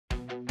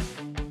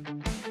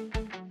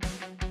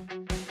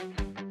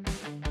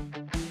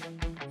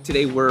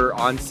Today we're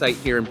on site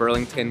here in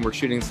Burlington. We're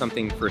shooting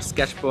something for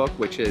SketchBook,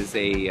 which is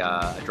a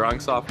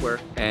drawing software.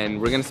 And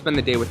we're gonna spend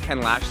the day with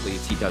Ken Lashley.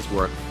 He does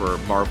work for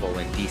Marvel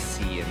and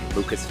DC and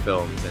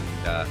Lucasfilms,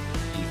 and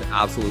he's an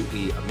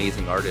absolutely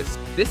amazing artist.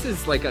 This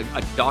is like a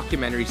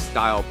documentary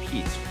style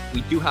piece.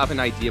 We do have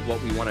an idea of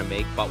what we want to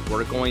make, but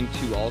we're going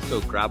to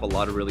also grab a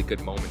lot of really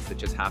good moments that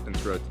just happen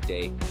throughout the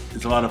day.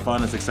 It's a lot of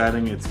fun, it's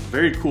exciting, it's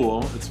very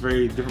cool, it's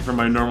very different from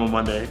my normal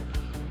Monday.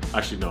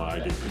 Actually, no, I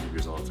do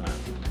interviews all the time.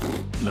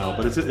 No,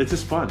 but it's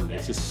just fun.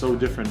 It's just so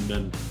different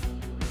than...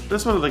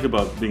 That's what I like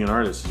about being an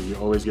artist. You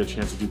always get a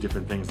chance to do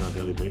different things on a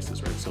daily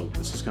basis, right? So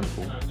this is kind of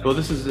cool. Well,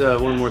 this is one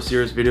of the more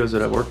serious videos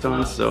that I worked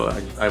on, so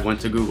I went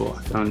to Google.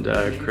 I found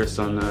Chris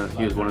on,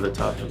 he was one of the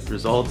top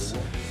results.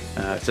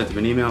 I sent him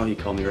an email, he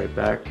called me right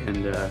back,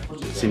 and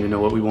seemed to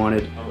know what we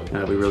wanted.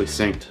 We really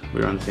synced,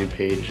 we were on the same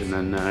page, and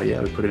then yeah,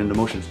 we put it into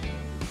motion.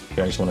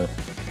 I just want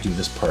to do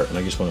this part, and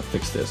I just want to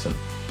fix this, and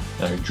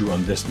I drew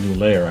on this new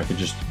layer, I could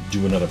just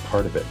do another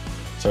part of it.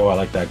 So I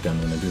like that gun,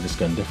 and I do this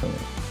gun differently.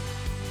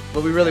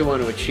 What we really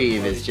want to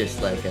achieve is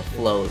just like a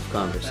flow of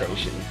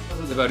conversation.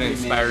 It's about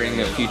inspiring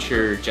a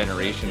future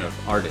generation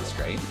of artists,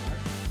 right?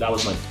 That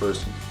was my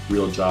first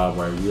real job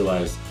where I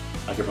realized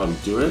I could probably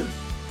do it.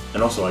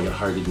 And also I got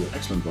hired to do an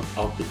X-Men book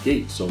out the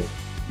gate. So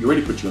you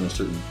already put you on a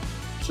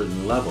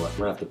certain level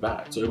right off the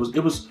bat. So it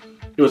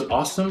was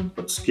awesome,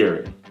 but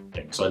scary.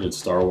 So I did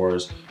Star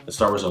Wars, and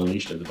Star Wars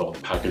Unleashed. I did all the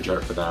package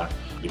art for that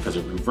because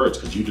it reverts.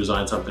 Because you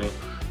design something,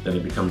 then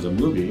it becomes a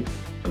movie,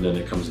 and then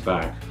it comes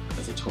back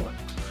as a toy.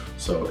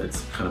 So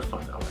it's kind of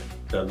fun that way.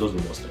 Those are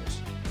the most things.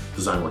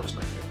 Design work is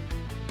my favorite.